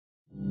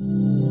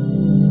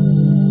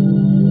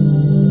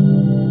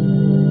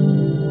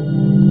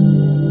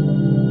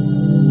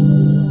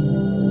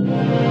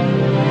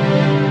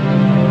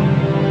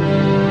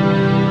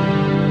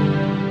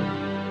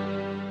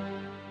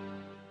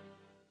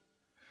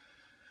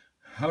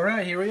All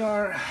right, here we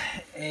are,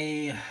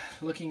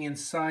 looking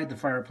inside the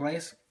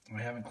fireplace.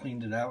 I haven't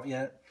cleaned it out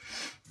yet,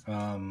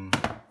 I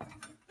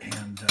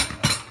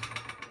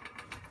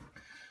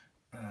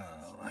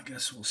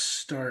guess we'll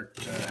start.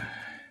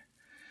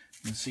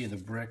 You can see the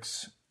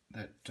bricks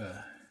that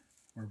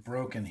were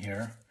broken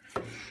here,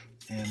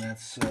 and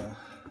that's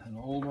an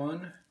old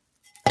one,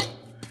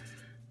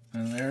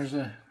 and there's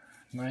a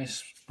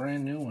nice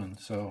brand new one.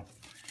 So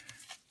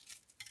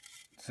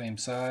same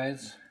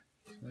size,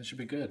 so that should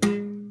be good.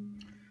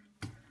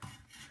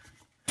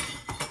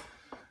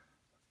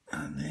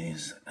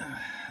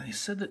 They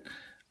said that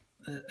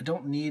I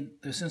don't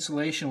need, this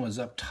insulation was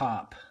up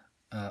top,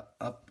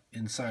 up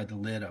inside the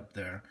lid up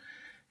there.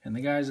 And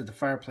the guys at the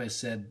fireplace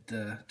said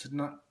to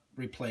not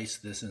replace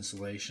this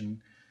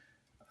insulation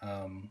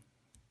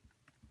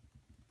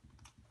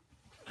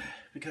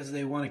because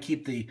they want to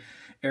keep the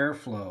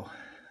airflow.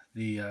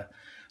 The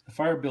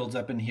fire builds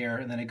up in here,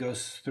 and then it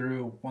goes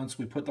through. Once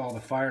we put all the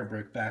fire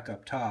brick back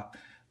up top,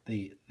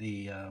 the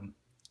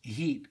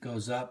heat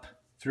goes up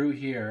through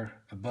here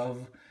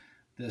above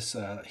this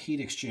heat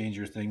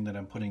exchanger thing that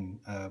I'm putting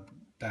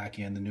back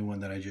in, the new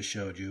one that I just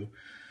showed you,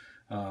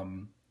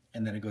 and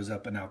then it goes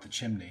up and out the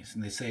chimneys.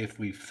 And they say if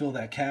we fill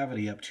that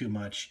cavity up too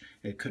much,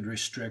 it could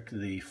restrict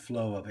the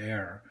flow of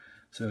air.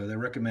 So they're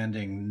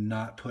recommending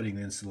not putting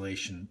the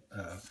insulation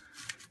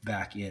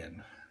back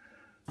in.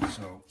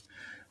 So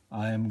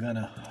I am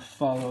gonna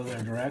follow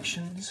their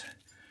directions,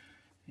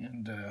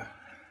 and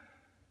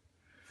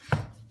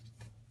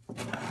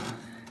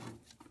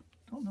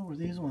don't know where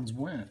these ones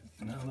went.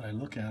 Now that I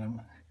look at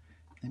them,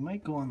 they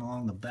might go on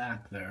along the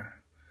back there.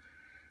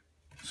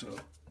 So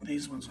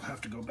these ones will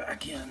have to go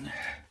back in.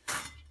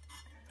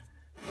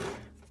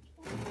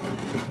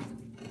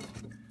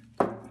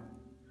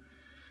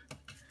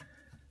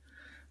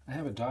 I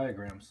have a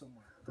diagram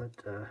somewhere, but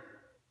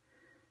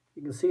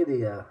you can see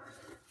the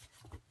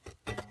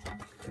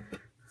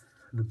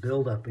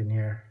buildup in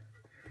here.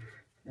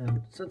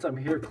 And since I'm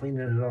here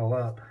cleaning it all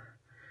up,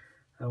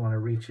 I want to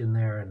reach in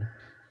there and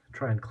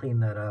try and clean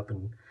that up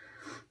and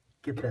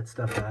get that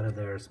stuff out of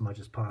there as much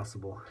as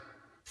possible.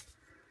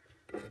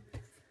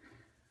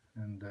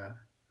 And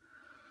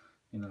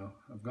you know,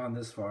 I've gone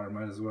this far, I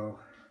might as well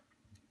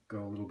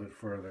go a little bit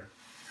further.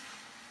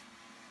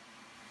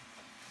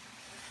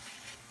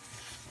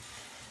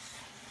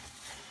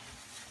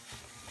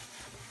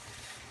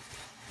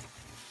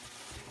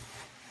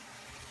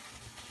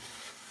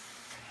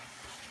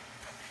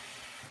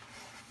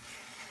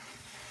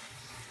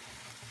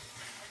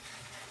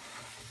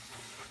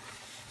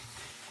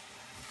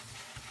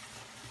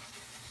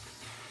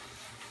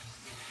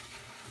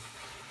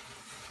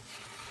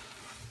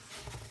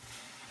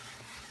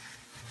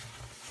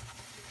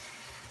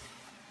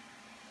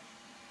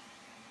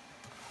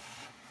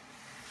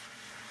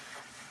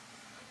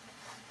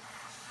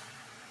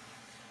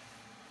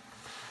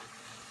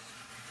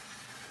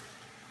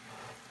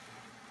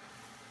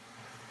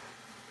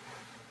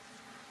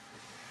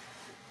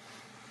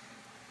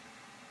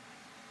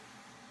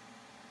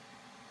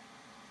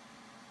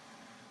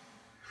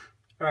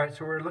 All right,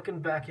 so we're looking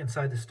back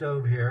inside the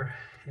stove here,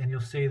 and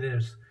you'll see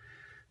there's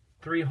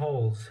 3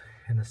 holes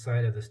in the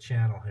side of this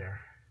channel here.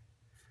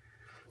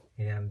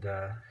 And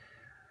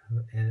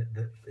in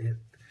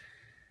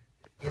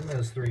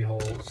those 3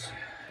 holes,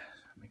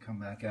 let me come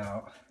back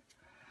out,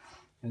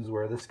 is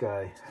where this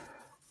guy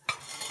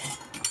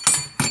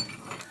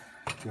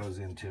goes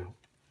into.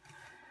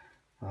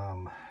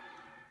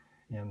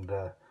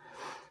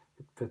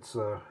 It fits,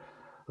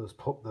 those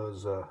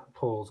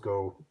poles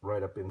go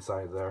right up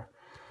inside there.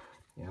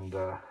 And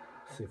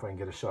see if I can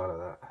get a shot of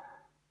that.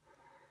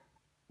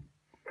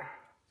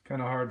 It's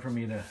kind of hard for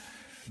me to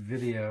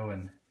video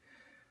and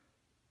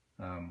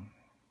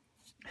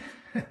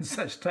in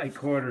such tight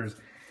quarters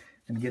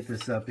and get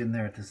this up in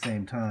there at the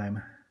same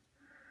time.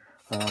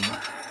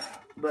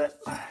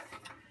 But I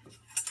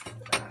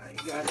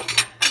got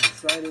it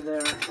inside of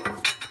there.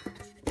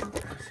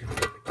 Let's see if I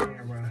get the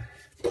camera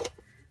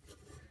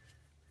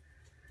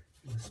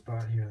in the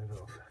spot here that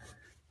it'll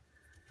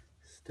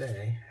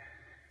stay.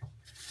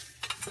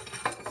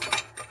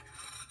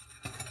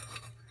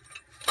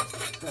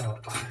 So,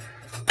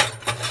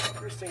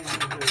 first thing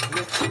I'm going to do is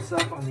lift this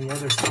up on the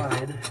other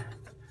side,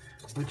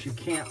 which you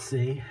can't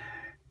see.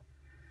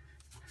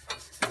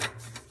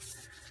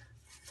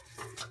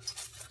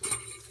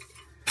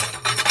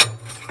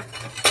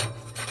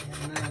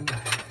 And then,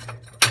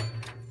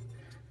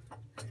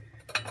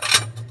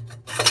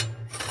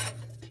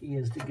 key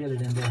is to get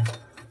it into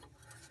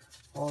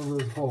all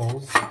those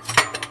holes.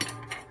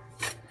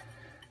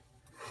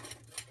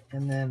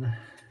 And then,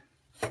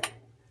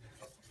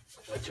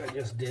 which I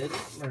just did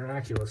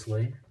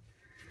miraculously.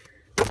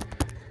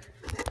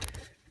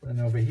 Then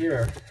over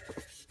here,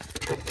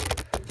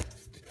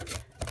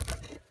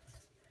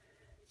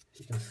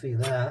 you can see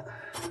that.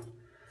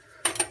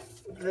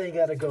 They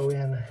got to go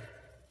in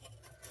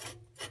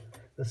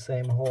the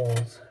same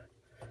holes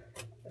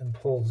and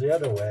pulls the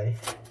other way.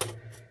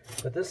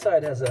 But this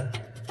side has a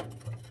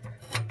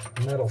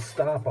metal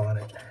stop on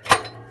it,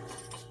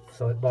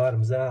 so it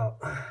bottoms out.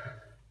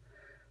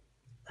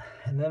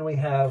 And then we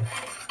have,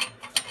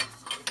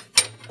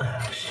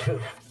 oh, shoot.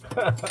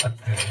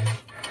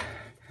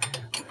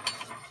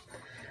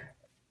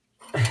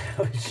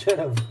 We should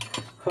have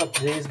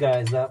hooked these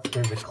guys up.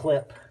 There's a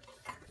clip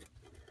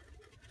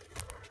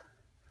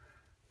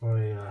or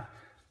a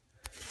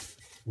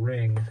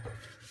ring.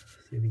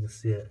 See if you can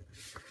see it.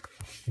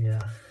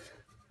 Yeah,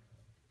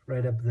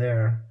 right up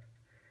there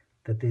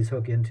that these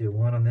hook into.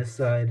 One on this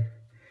side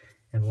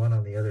and one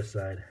on the other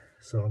side.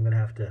 So I'm gonna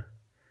have to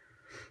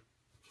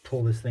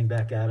pull this thing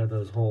back out of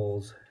those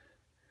holes,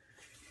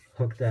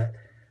 hook that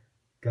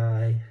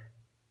guy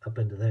up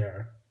into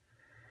there,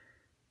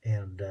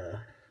 and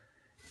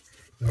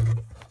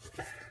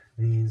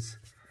these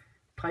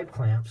pipe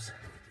clamps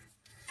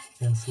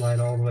then slide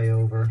all the way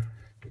over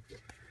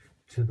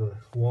to the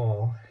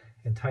wall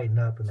and tighten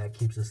up, and that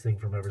keeps this thing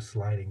from ever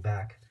sliding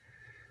back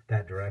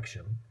that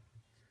direction.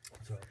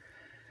 So,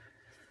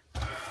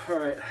 all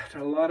right, after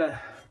a lot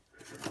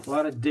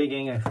of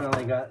digging, I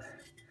finally got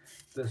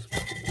this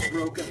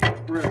broken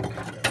brick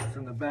that's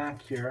in the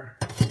back here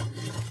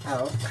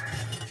out.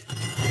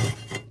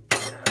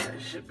 I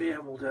should be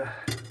able to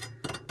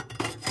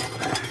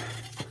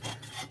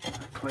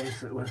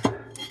replace it with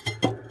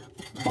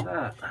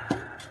that.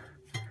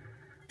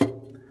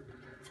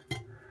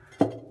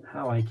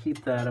 How I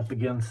keep that up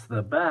against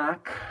the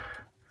back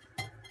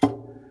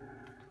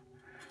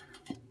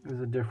is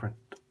a different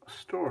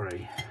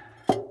story.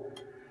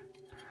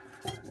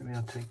 Maybe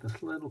I'll take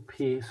this little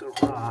piece of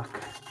rock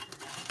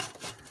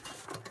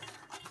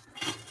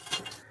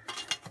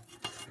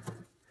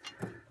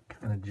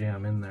kind of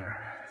jam in there.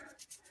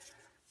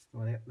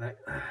 Like that.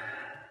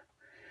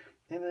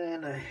 And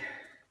then I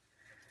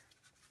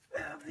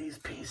have these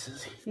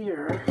pieces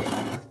here,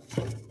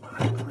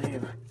 I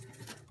believe,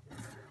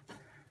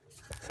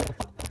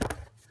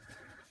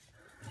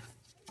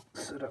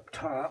 sit up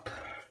top.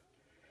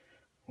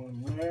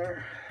 One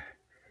there.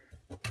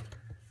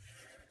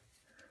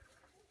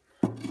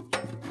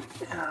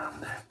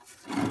 And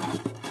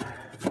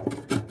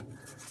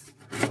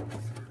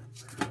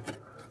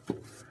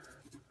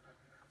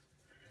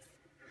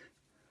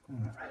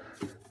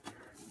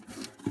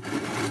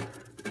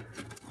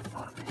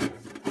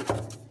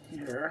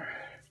here,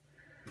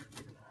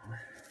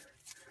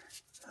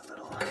 a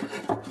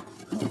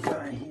little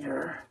guy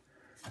here,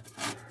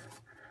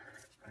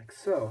 like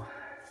so.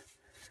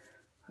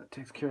 That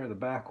takes care of the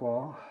back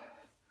wall.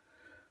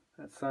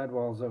 That side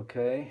wall is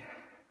okay.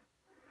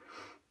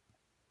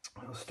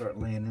 I'll start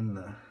laying in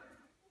the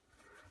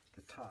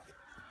top.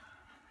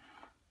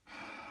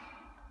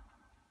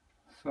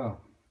 So,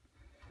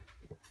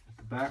 get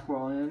the back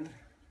wall in.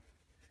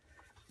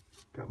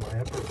 Got my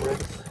upper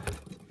bricks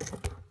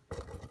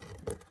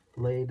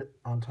laid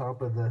on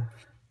top of the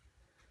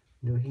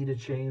new heat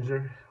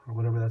exchanger, or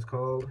whatever that's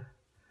called.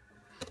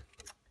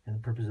 And the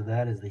purpose of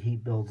that is the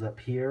heat builds up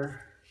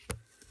here,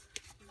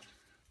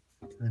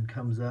 then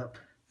comes up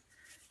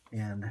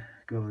and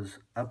goes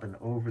up and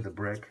over the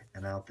brick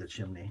and out the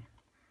chimney.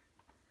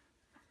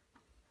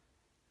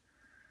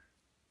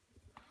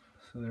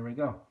 So there we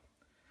go.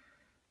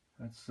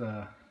 That's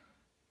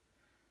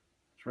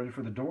it's ready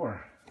for the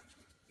door.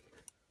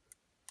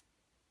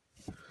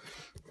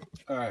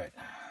 All right,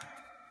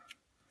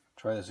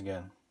 try this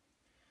again.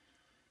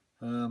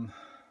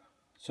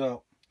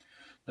 So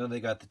now they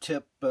got the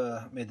tip,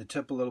 made the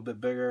tip a little bit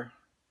bigger.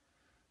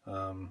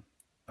 I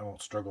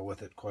won't struggle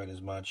with it quite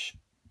as much.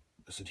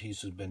 This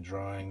adhesive's been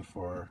drying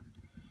for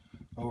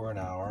over an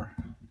hour.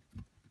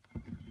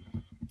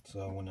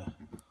 So I'm going to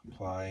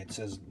apply, it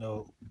says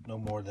no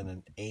more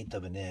than 1/8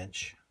 of an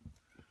inch.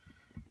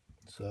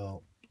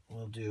 So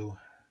we'll do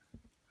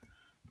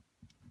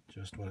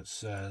just what it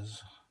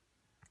says.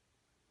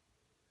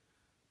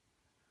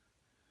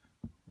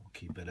 We'll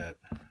keep it at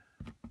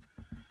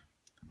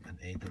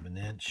 1/8 of an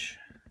inch.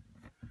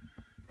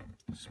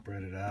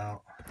 Spread it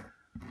out.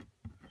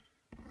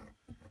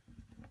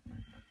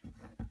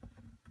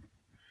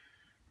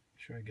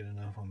 Try to get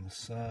enough on the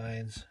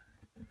sides.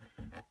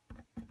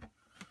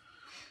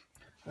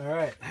 All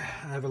right, I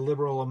have a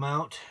liberal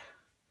amount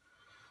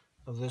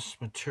of this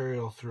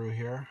material through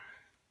here.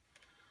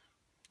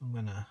 I'm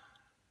gonna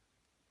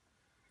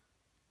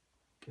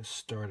just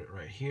start it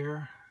right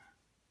here.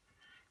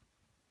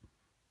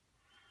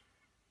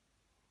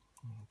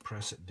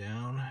 Press it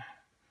down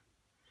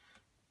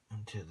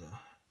into the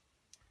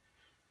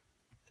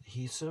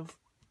adhesive.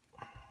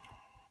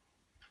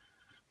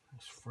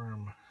 Nice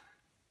firm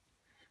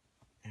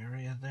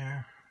area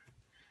there.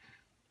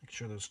 Make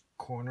sure those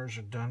corners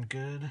are done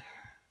good.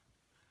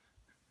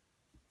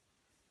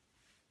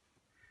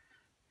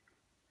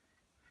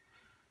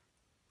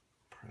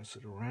 Press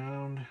it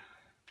around.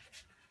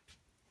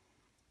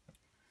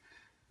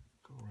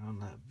 Go around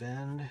that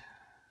bend.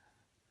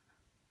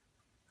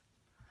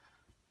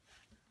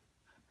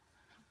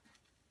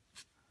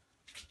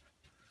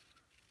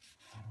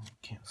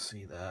 Can't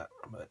see that,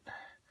 but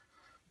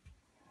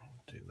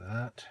I'll do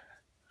that.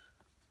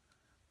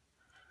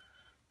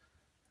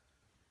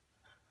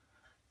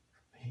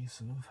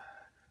 Adhesive.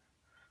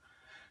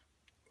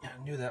 I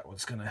knew that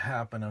was going to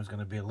happen. I was going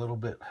to be a little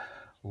bit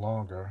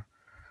longer,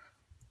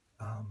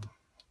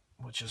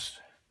 which is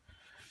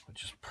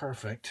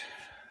perfect.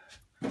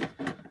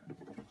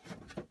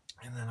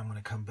 And then I'm going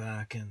to come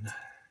back and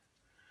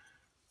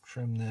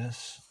trim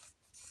this.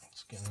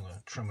 I'm going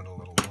to trim it a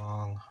little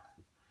long.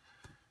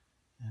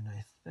 And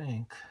I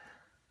think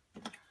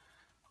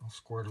I'll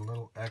squirt a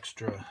little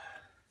extra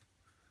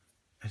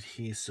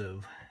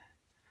adhesive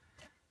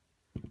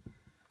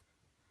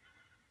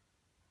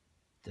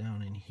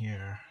down in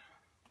here.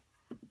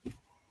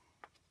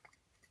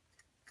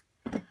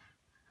 To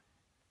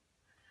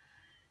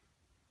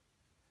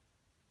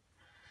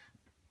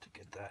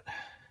get that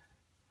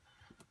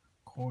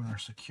corner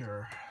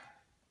secure.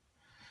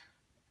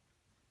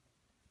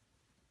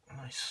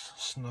 Nice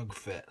snug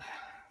fit.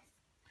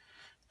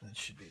 That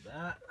should be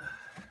that.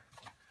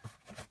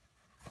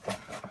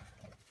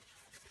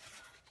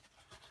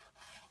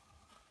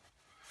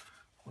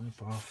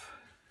 Wipe off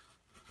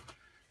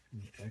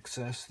the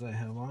excess that I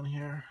have on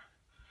here.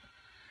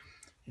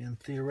 And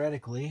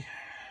theoretically,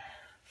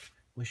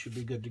 we should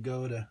be good to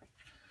go to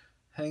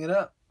hang it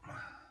up.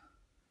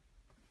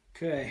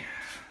 Okay,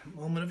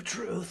 moment of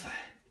truth.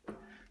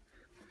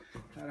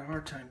 Had a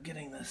hard time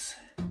getting this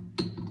in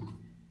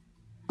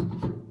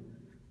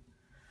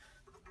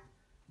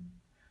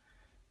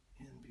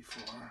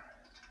before.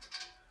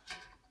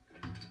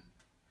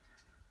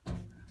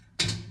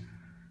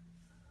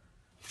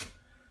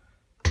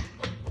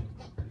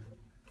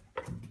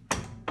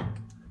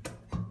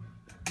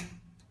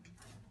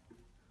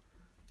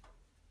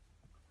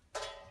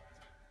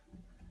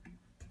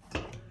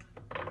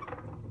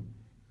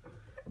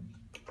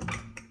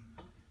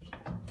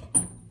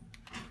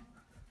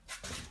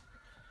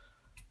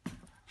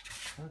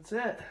 That's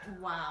it.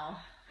 Wow.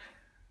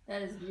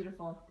 That is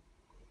beautiful.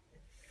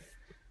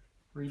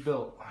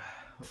 Rebuilt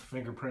with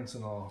fingerprints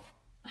and all.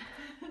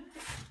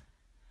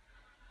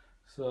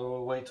 So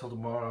we'll wait till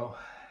tomorrow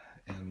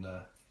and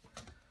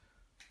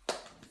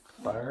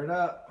fire it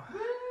up.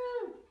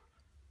 Woo!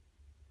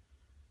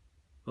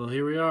 Well,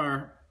 here we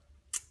are.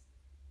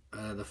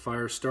 The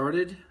fire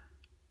started.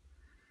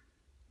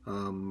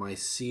 My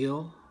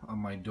seal on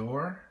my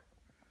door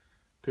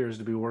appears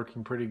to be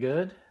working pretty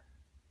good.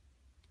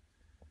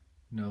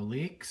 No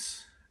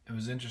leaks. It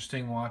was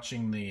interesting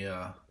watching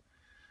the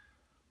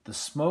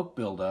smoke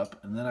build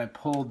up, and then I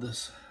pulled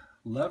this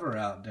lever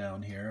out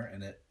down here,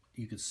 and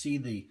you could see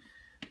the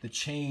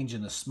change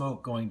in the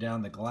smoke going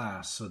down the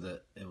glass, so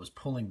that it was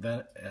pulling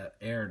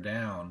air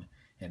down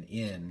and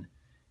in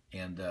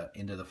and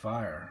into the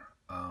fire.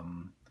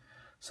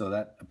 So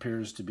that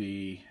appears to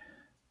be,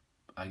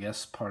 I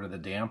guess, part of the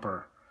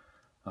damper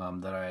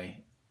that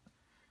I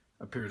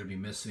appear to be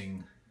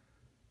missing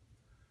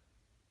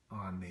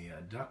on the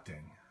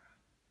ducting.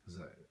 Because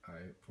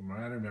from what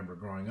I remember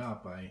growing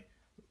up,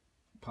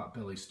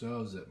 potbelly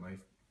stoves that my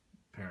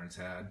parents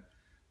had,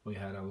 we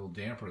had a little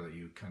damper that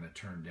you kind of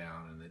turned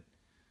down, and it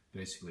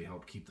basically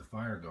helped keep the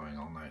fire going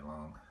all night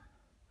long.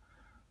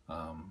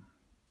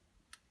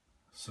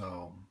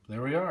 So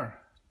there we are.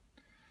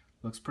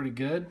 Looks pretty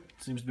good.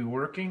 Seems to be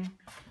working.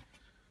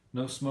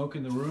 No smoke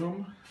in the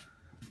room.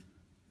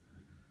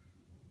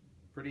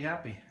 Pretty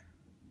happy.